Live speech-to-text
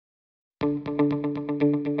Bless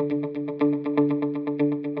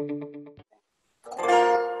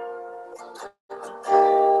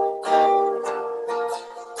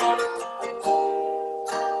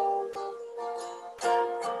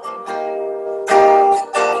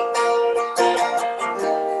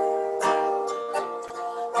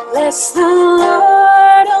the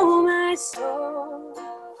Lord, oh my soul,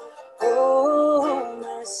 oh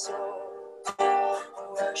my soul,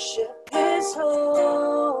 worship His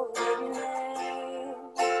holy name.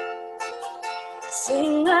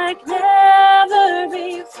 Sing like never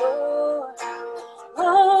before,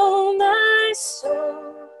 oh my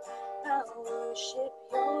soul, I worship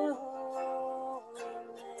Your holy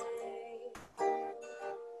name.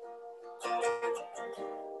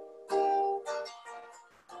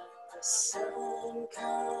 The sun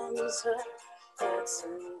comes up, it's a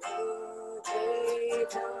new day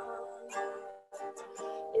dawn.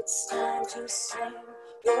 It's time to sing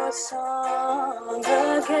Your song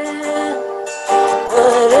again.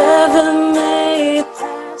 Whatever may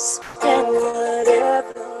pass and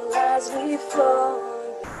whatever lies before,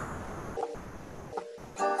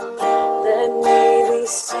 let me be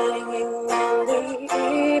singing when the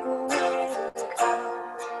evening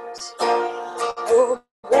comes. Oh,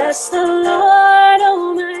 bless the Lord,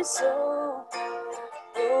 oh my soul,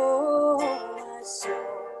 oh my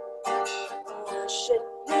soul, worship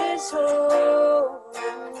His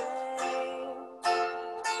holy name.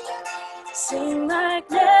 Sing like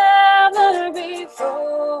never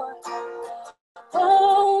before,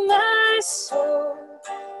 oh my soul,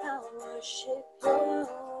 I worship Your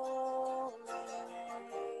holy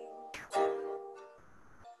name.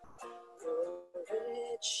 You're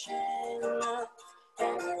rich in love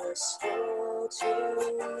and You're slow to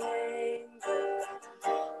anger.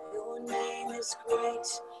 Your name is great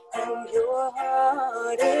and Your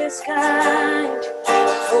heart is kind.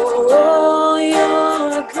 For all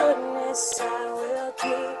Your goodness I will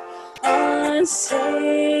keep on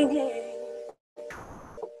singing.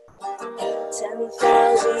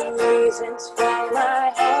 10,000 reasons for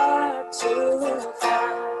my heart to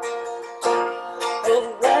find.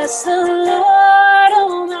 Oh, bless the Lord,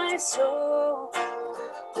 oh my soul,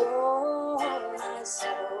 oh my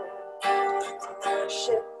soul,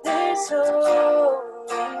 worship His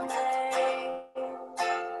holy name.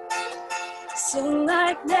 Sing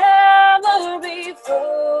like never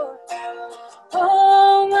before,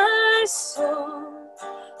 oh my soul,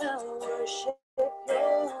 I worship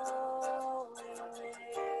Your holy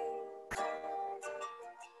name.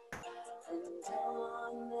 And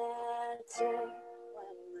on that day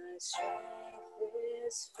when my strength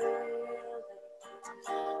is failing,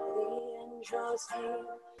 the end draws near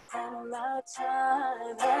and my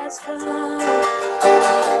time has come,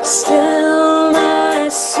 still my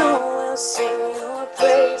soul will sing Your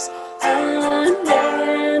praise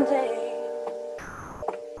unending.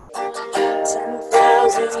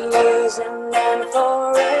 10,000 years and then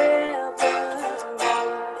forevermore,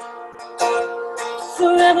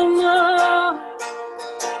 forevermore.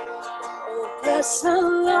 Oh, bless the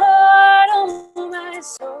Lord, oh my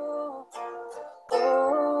soul,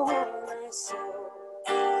 oh my soul,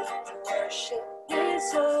 worship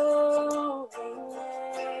His holy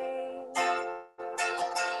name.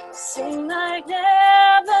 Sing like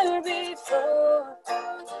never before,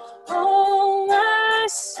 oh my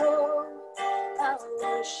soul, I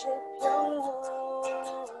worship Your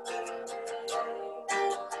holy name.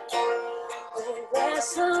 Oh,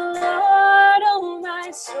 bless the Lord, oh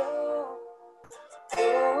my soul,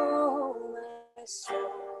 oh my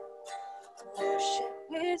soul, worship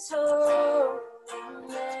His holy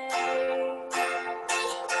name.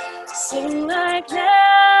 Sing like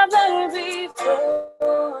never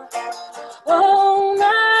before, oh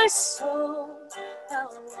my soul, I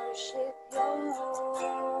worship Your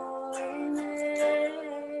holy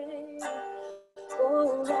name.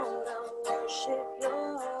 Oh Lord, I worship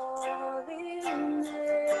Your holy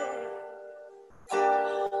name.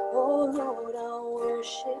 Oh Lord, I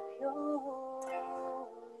worship Your holy name.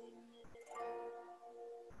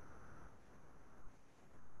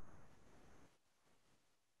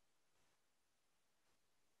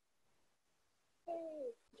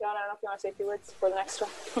 John, I don't know if you want to say a few words for the next one.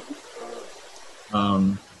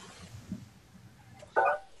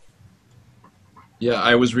 Yeah,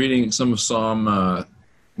 I was reading some of Psalm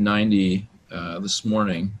 90 this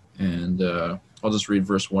morning, and I'll just read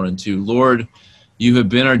verse 1 and 2. Lord, You have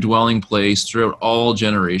been our dwelling place throughout all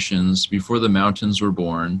generations, before the mountains were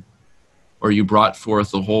born, or You brought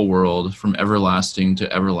forth the whole world from everlasting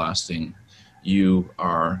to everlasting. You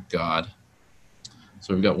are God.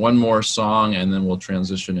 So we've got one more song, and then we'll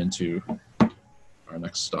transition into our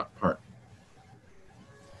next part.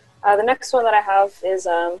 The next one that I have is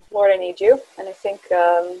Lord, I Need You, and I think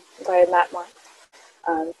by Matt Moore.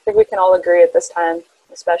 I think we can all agree at this time,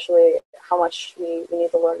 especially how much we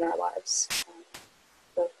need the Lord in our lives.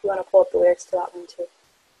 So if you want to pull up the lyrics to that one too.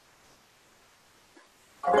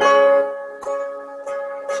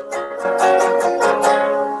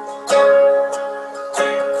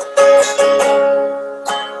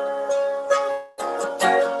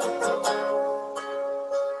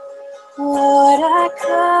 Lord, I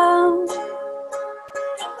come,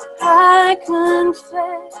 I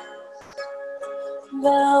confess,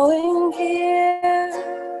 bowing here,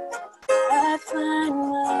 I find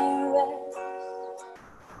my rest.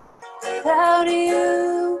 Without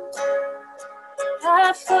you,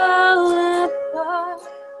 I fall apart.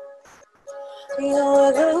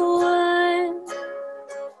 You're the one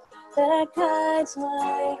that guides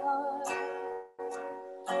my heart.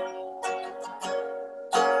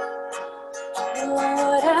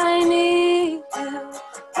 Lord, I need you.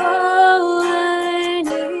 Oh, I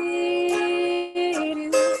need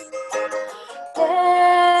you.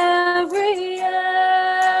 Every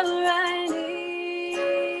hour I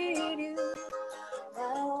need you.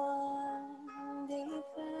 My one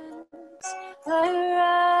defense, my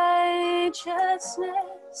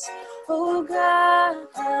righteousness. Oh God,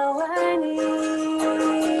 how I need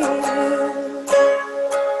you.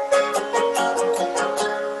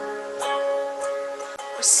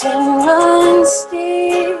 Sin runs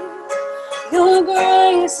deep, your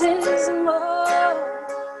grace is more.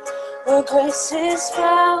 Where grace is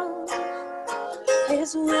found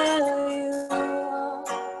is where you are.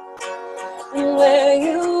 And where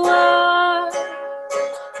you are,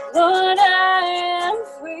 Lord, I am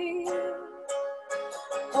free.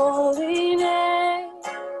 Holiness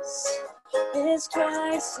is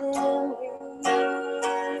Christ in me.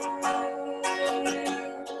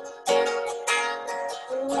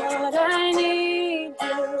 Lord, I need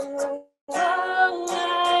you. Oh,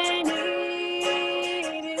 I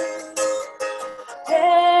need you.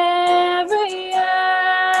 Every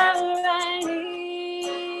hour I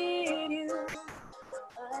need you.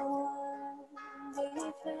 My one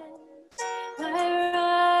defense, my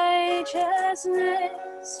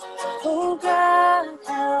righteousness. Oh God,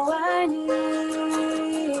 how I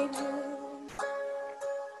need you.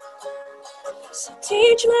 So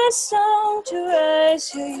teach my song to rise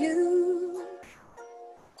to you.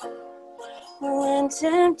 When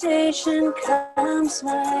temptation comes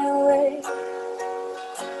my way,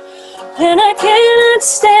 when I cannot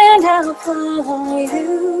stand, I'll follow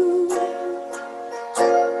you.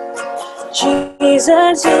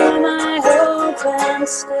 Jesus, you're my hope and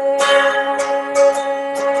stay.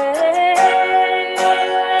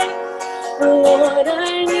 Lord,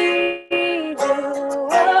 I need you.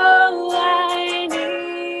 Oh, I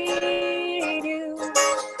need you.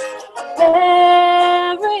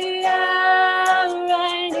 Every hour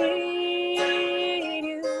I need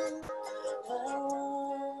you. My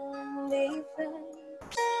one defense,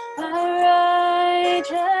 my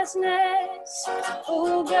righteousness.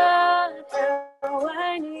 Oh God, how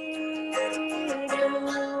I need you.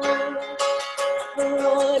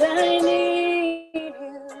 Lord, I need you.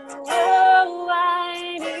 Oh,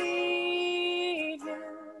 I need you.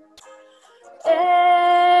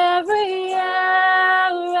 Every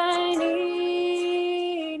hour I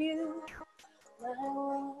need you. My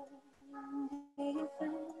one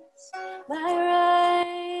defense, my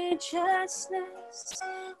righteousness.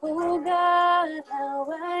 Oh God, how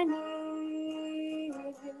I need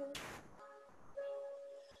you.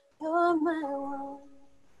 You're my one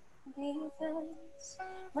defense,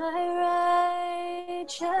 my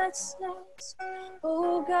righteousness.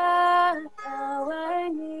 Oh God.